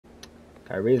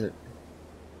Kyrie's a,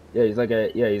 yeah, he's like a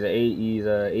he's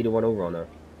a 81 overall now.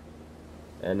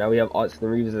 And now we have Austin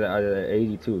Reeves at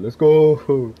 82. Let's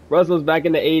go. Russell's back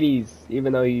in the 80s,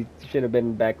 even though he should have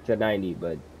been back to 90,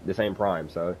 but the same prime.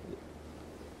 So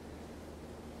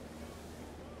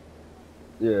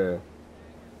yeah,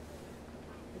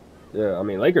 yeah. I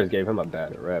mean, Lakers gave him a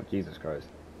bad rep. Jesus Christ.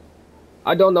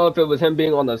 I don't know if it was him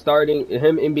being on the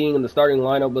being in the starting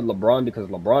lineup with LeBron because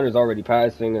LeBron is already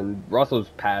passing and Russell's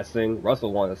passing.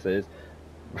 Russell wants assists.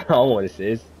 I don't want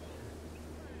assists.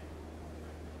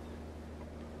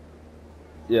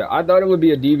 Yeah, I thought it would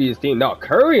be a devious team. No,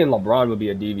 Curry and LeBron would be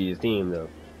a devious team though.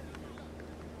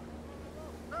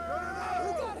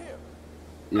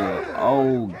 Yeah.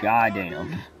 Oh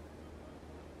goddamn.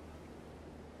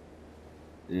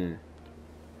 Yeah.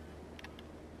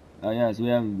 Oh yeah, so we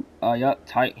have yep,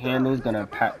 tight handles gonna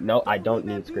pat. No, I don't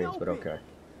need screens, but okay.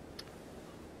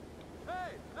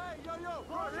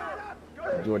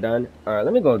 Jordan. Alright,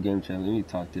 let me go game chat. Let me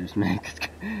talk to this man.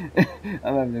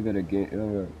 I'm having to go to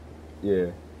game. Yeah,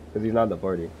 because he's not the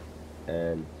party.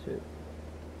 And shit.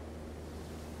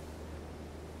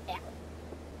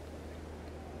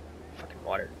 Fucking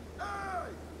water.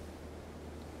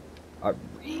 I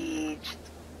reached.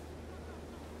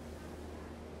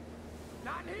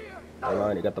 Hold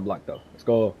on, you got the block though. Let's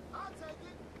go.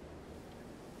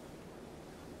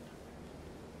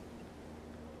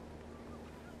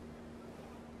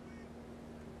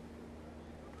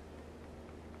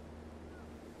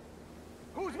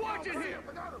 Who's watching here?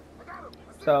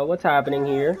 So what's happening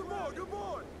here?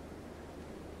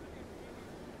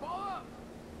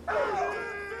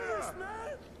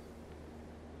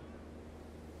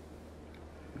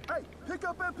 Hey, pick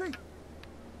up MP.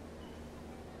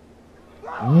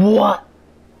 What?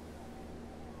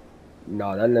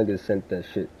 No, that nigga sent that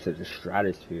shit to the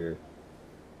stratosphere.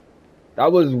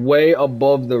 That was way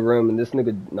above the rim, and this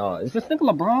nigga, nah, is this nigga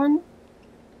LeBron?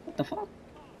 What the fuck?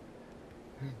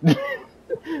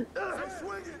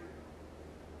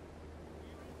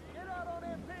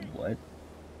 What?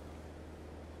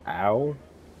 Ow.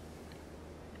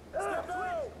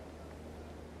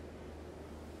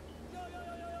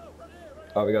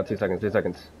 Oh, we got 2 seconds, 2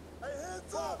 seconds.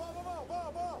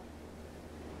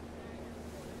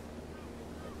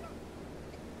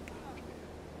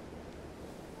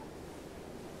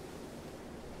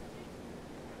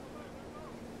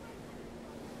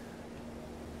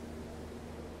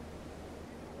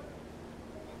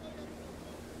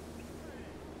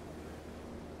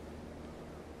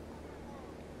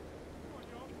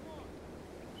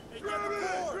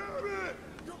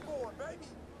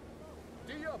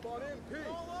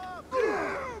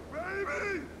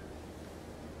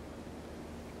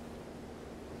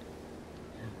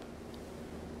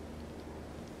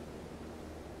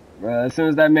 As soon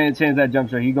as that man changed that jump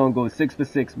shot, he gonna go 6 for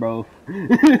 6, bro.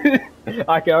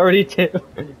 I can already tell.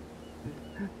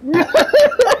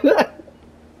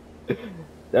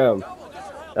 Damn,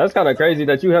 that's kind of crazy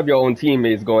that you have your own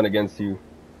teammates going against you.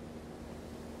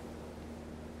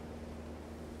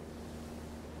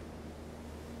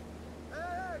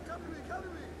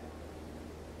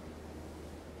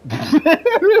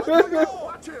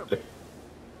 Watch him.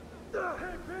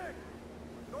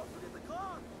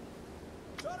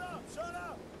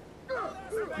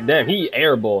 Damn, he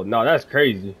airballed. No, that's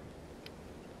crazy.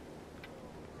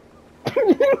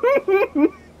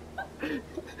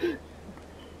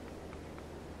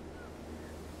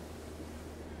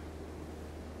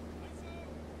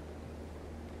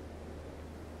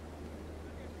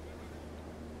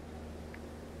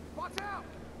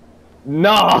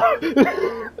 Nah.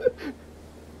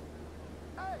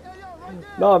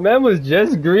 No, man was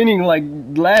just greening like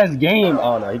last game.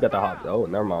 Oh no, he got the hop. Oh,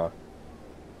 never mind.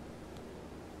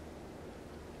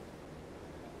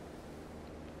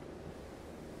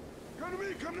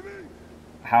 Come to me.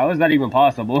 How is that even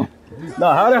possible?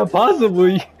 No, how that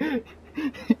possible?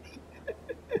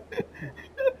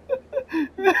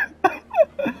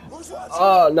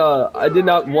 Oh no, I did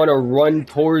not want to run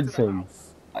towards him.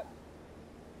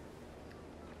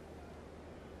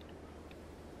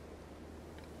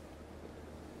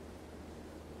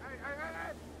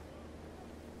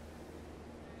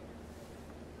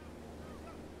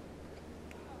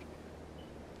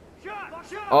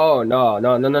 Oh no,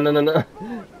 no, no, no, no, no, no.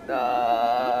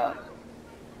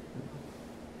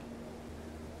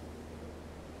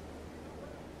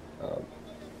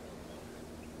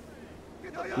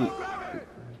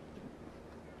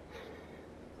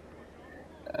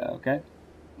 Okay.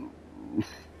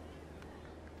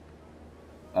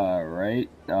 All right.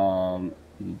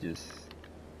 You just.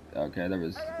 Okay, there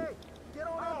was. Get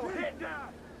on hit down.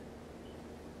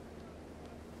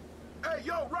 Hey, Hey,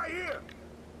 yo, right here.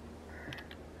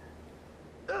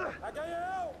 I got you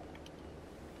out.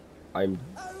 I'm. Hey,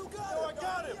 who got him? I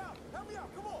got him. Help me out.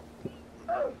 Come on.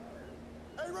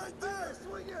 Hey, right there.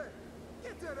 Swing it.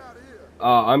 Get that out of here.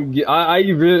 I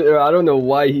really, I don't know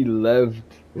why he left.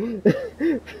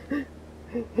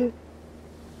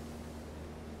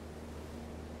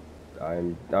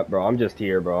 I'm not, bro. I'm just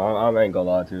here, bro. I ain't gonna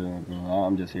lie to you, bro.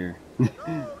 I'm just here. No.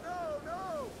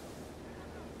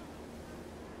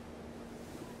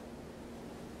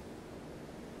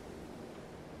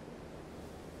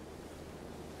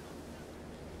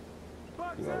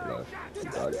 He went left. He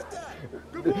got it.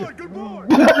 Good boy, good boy.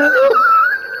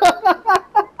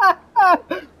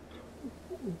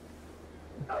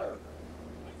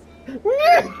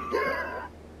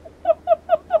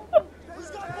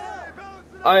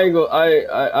 I ain't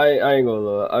gonna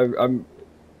lie. I'm.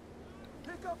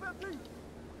 Pick up MP.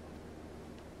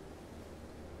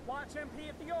 Watch MP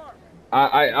at the arc.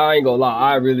 I ain't gonna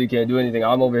lie. I really can't do anything.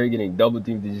 I'm over here getting double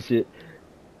teamed and shit.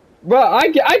 Bro,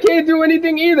 I can't do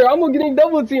anything either. I'm getting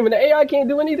double teamed and the AI can't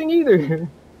do anything either.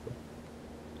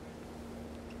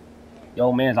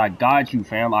 Yo, mans, I got you,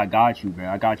 fam. I got you, man.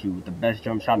 I got you with the best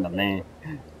jump shot in the land.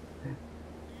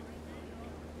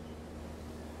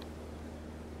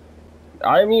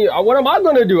 I mean, what am I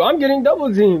gonna do? I'm getting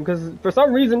double teamed because for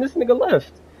some reason this nigga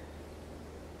left.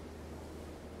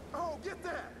 Oh, get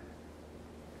that.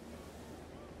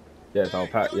 Yes, I'll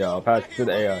pass. Yeah, I'll pass it to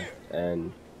the AI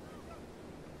and.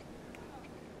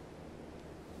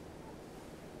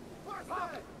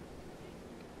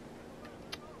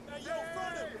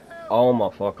 Oh my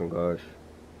fucking gosh.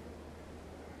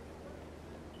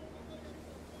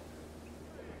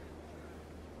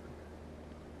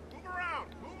 Move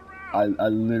around. I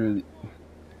literally.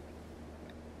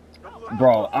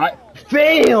 Bro,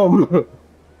 FAM!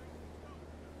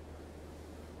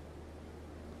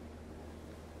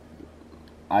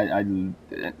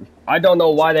 I don't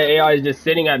know why the AI is just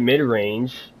sitting at mid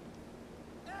range.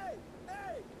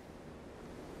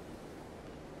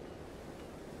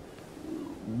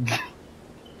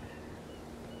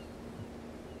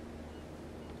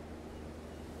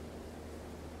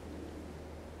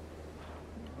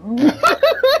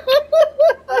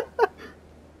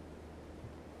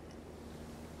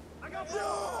 I got you.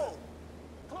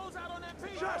 Close out on that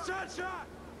piece. Shot.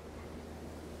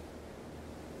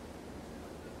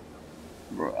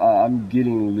 Bro, I'm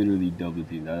getting literally double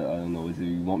teamed. I don't know what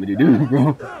you want me to do,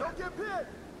 bro. Don't get pit.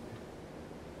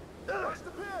 Watch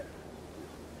the pit.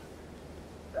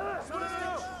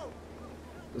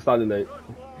 It's not too late.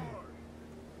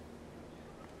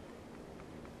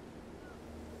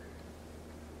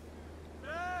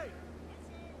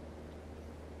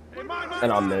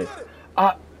 And I missed.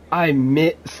 I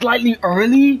missed slightly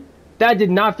early? That did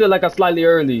not feel like a slightly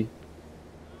early.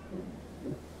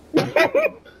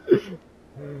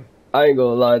 I ain't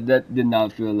gonna lie, that did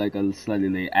not feel like a slightly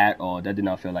late at all. That did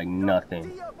not feel like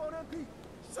nothing.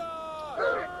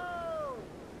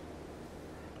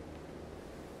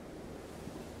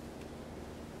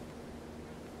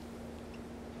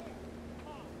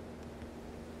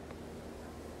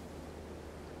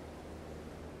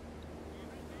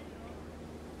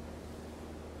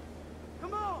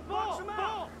 Come on, box him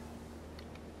out.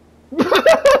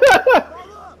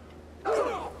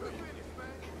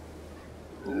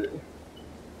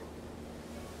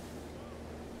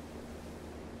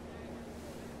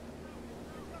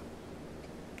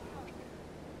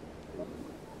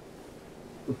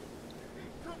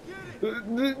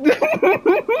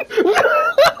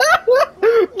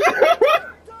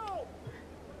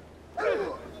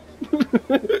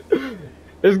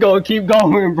 It's gonna keep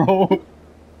going, bro.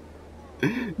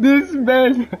 This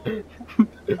man.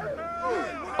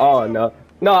 Oh no.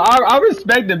 No, I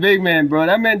respect the big man, bro.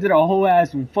 That man did a whole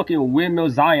ass fucking windmill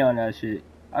Zion that shit.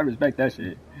 I respect that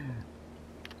shit.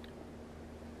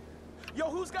 Yo,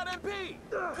 who's got MP?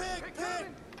 Pick.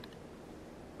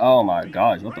 Oh my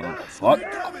gosh, what the fuck?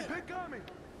 Pick coming.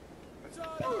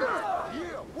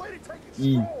 Yeah, way to take it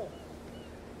strong.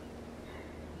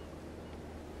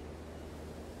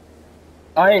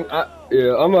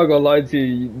 Yeah, I'm not gonna lie to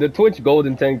you. The Twitch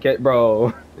Golden 10K,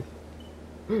 bro.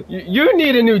 You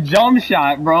need a new jump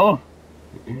shot, bro.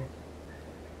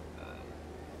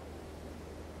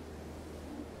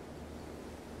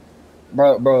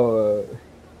 Bro.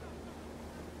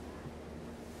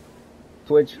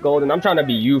 Twitch Golden, I'm trying to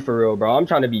be you for real, bro. I'm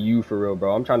trying to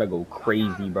to go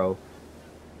crazy, bro.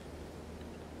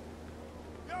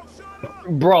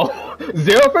 Bro,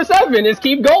 0 for 7. Just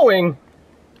keep going.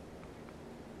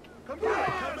 0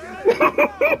 for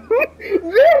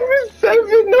 7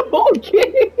 the whole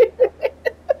game.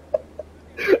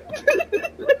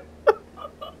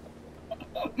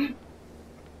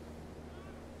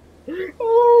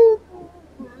 Oh.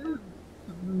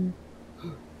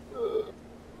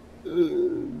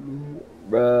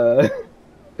 Bruh.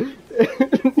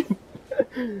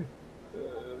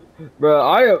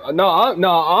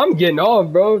 I'm getting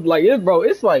off, bro. Like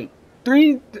it's like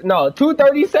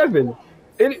 2:37.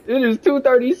 It is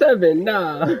 2:37.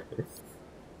 Nah.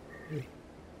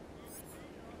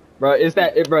 Bro, it's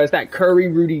that Curry,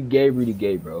 Rudy Gay,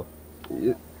 bro.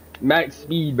 Max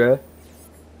speed, bro.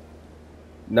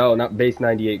 No, not base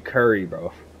 98 Curry,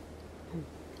 bro.